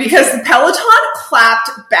this point. Because Peloton clapped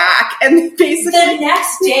back and basically the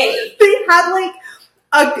next day they had like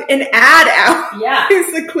an ad out. Yeah.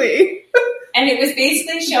 Basically. And it was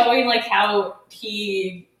basically showing like how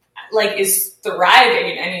he like is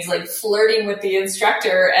thriving and he's like flirting with the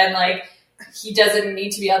instructor and like he doesn't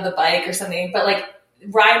need to be on the bike or something, but like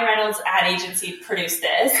Ryan Reynolds ad agency produced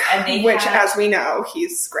this, and as we know,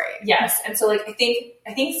 he's great. Yes, and so like I think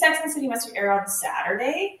Sex and the City must have aired on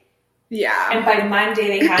Saturday. Yeah, and by Monday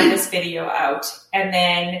they had this video out, and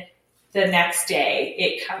then the next day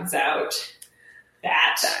it comes out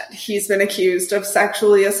that he's been accused of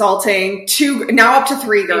sexually assaulting up to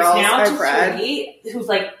 3 girls. I've read 3 who've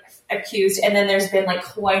like accused, and then there's been like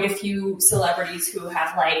quite a few celebrities who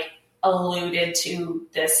have like alluded to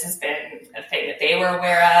this has been a thing that they were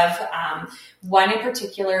aware of. One in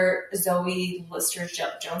particular, Zoe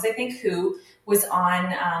Lister-Jones, I think, who was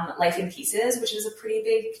on Life in Pieces, which is a pretty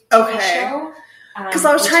big TV show. Because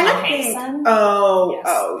I was trying to think.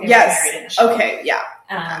 Yes. Okay, yeah.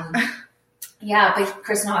 But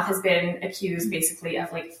Chris Noth has been accused basically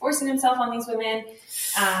of like forcing himself on these women.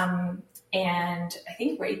 And I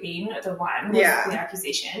think raping the one was the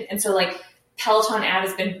accusation. And so like Peloton ad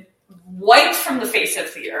has been wiped from the face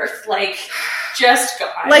of the earth, like just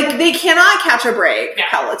gone. Like they cannot catch a break,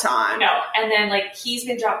 Peloton. No. And then like he's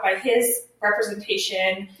been dropped by his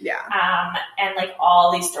representation. Yeah. And like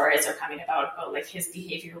all these stories are coming about like his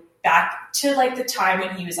behavior back to like the time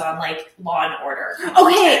when he was on like Law and Order.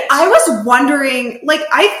 Okay, I was wondering, like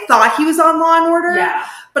I thought he was on Law and Order. Yeah.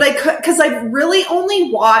 But I could, because I've really only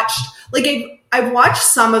watched, like I've watched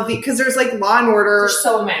some of the, because there's like Law and Order. There's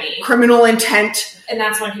so many. Criminal Intent. And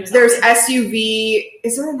that's when he was There's SUV.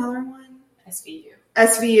 Is there another one?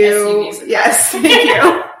 SVU. Yes, thank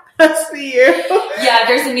you. SVU. Yeah,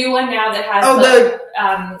 there's a new one now that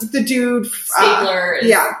has the dude Stabler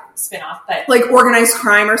spinoff, but like organized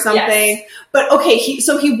crime or something. Yes. But okay, he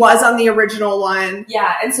was on the original one.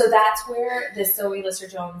 Yeah, and so that's where this Zoe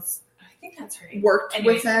Lister-Jones, I think that's her name, worked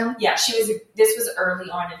with him. Yeah, this was early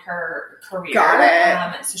on in her career.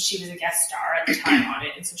 Got it. So she was a guest star at the time on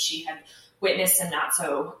it, and so she had witnessed some not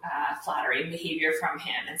so flattering behavior from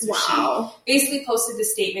him. And so she basically posted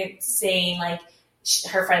this statement saying like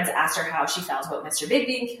her friends asked her how she felt about Mr. Big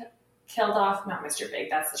being killed off. Not Mr. Big,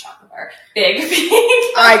 that's the chocolate bar. Big being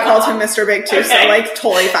I called him Mr. Big too, so like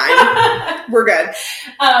totally fine. We're good.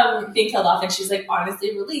 Being killed off, and she's like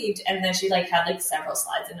honestly relieved. And then she like had like several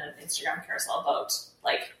slides in an Instagram carousel about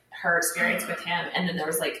like her experience with him. And then there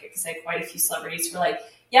was like quite a few celebrities who were like,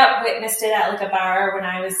 yeah, witnessed it at like a bar when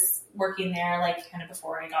I was working there, like kind of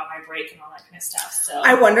before I got my break and all that kind of stuff. So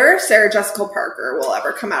I wonder if Sarah Jessica Parker will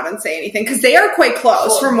ever come out and say anything, because they are quite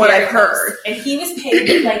close from what I've heard. And he was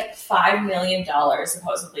paid like $5 million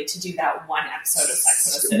supposedly to do that one episode of Sex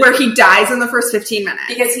and the City, where he dies in the first 15 minutes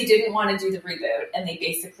because he didn't want to do the reboot, and they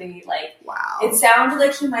basically like, wow, it sounded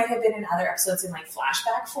like he might have been in other episodes in like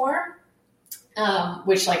flashback form.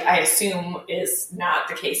 Which, like, I assume is not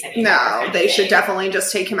the case anymore. No, they should definitely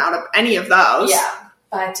just take him out of any of those. Yeah.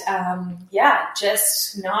 But,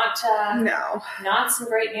 just not some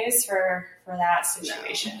great news for that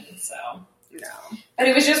situation. No. So, no. But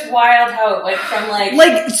it was just wild how it went from,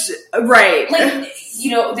 right. Like,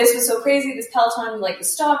 you know, this was so crazy. This Peloton, like, the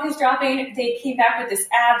stock is dropping. They came back with this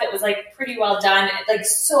ad that was, like, pretty well done. Like,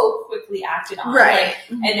 so quickly acted on. Right.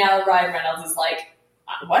 Like, and now Ryan Reynolds is like,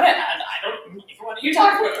 what an ad? I don't like, what are you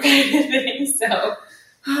talking about? Kind of thing. So,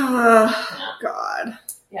 God.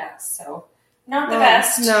 Yeah, so not the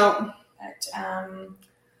best. No. But,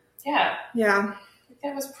 yeah. Yeah. I think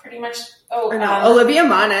that was pretty much, Olivia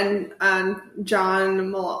Munn and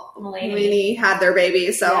John Mulaney had their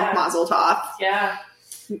baby, so mazel tov. Yeah.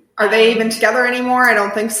 Are they even together anymore? I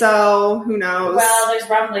don't think so. Who knows? Well, there's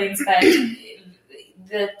rumblings, but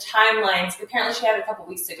the timelines, apparently she had it a couple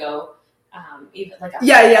weeks ago. Even like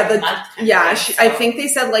I think they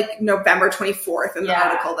said like November 24th in the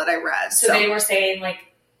article that I read. So they were saying like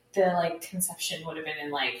the like conception would have been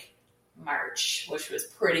in like March, which was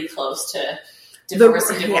pretty close to divorce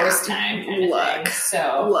time kind of thing.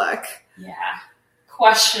 So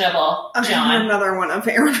questionable, John. Another one of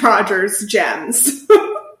Aaron Rodgers' gems.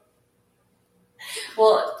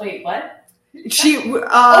 Well, wait, what?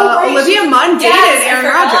 Olivia Munn dated Aaron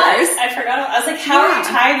Rodgers. I forgot. I was like, how are you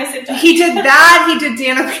tying this into? He did that. He did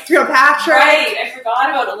Danica Patrick. Right. I forgot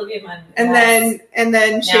about Olivia Munn. And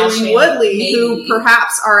then Shailene Woodley, maybe, who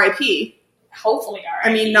perhaps R.I.P. Hopefully R.I.P.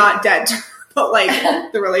 I mean, not dead, but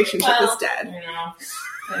like the relationship is dead. I don't know.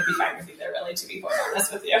 I'd be fine with either, really, to be quite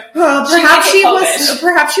honest with you. Well,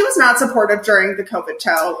 perhaps she was not supportive during the COVID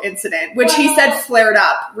toe incident, which he said flared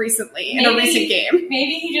up recently in a recent game.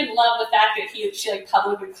 Maybe he didn't love the fact that she like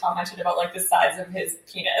publicly commented about like the size of his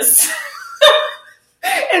penis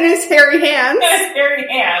and his hairy hands.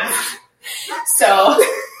 So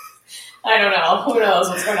I don't know. Who knows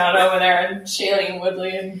what's going on over there in Shailene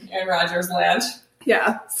Woodley and Aaron Rodgers land?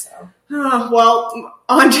 Yeah. So. Oh, well,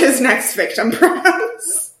 on to his next victim,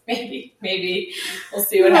 perhaps. Maybe. We'll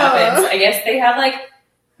see what happens. I guess they have,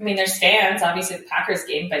 there's fans, obviously, at the Packers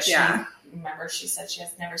game, but she said she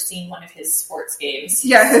has never seen one of his sports games.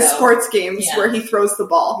 Yeah, his sports games where he throws the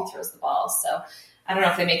ball. So, I don't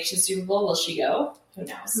know if they make it to the Super Bowl. Will she go? Who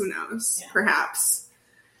knows? Yeah. Perhaps.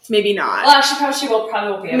 Maybe not. Well, actually, she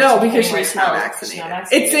probably won't be able to. No, because she's not vaccinated.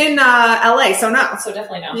 It's in LA, so no. So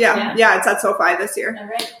definitely no. Yeah, it's at SoFi this year. All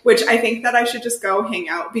right. Which I think that I should just go hang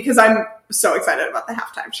out because I'm so excited about the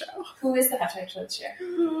halftime show. Who is the halftime show this year?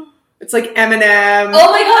 It's like Eminem.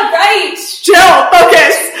 Oh my God, right! Jill,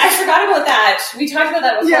 focus! I forgot about that. We talked about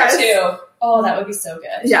that before too. Oh, that would be so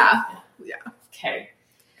good. Yeah. Okay.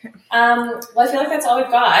 Well, I feel like that's all we've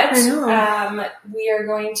got. I know. We are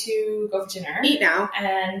going to go for dinner. Eat now.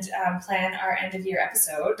 And plan our end of year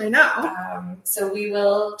episode. I know. So we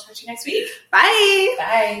will talk to you next week. Bye.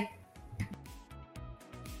 Bye.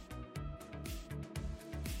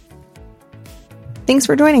 Thanks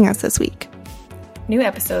for joining us this week. New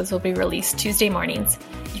episodes will be released Tuesday mornings.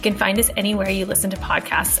 You can find us anywhere you listen to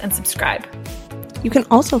podcasts and subscribe. You can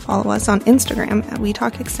also follow us on Instagram at We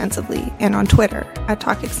Talk Extensively and on Twitter at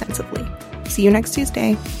Talk Extensively. See you next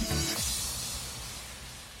Tuesday.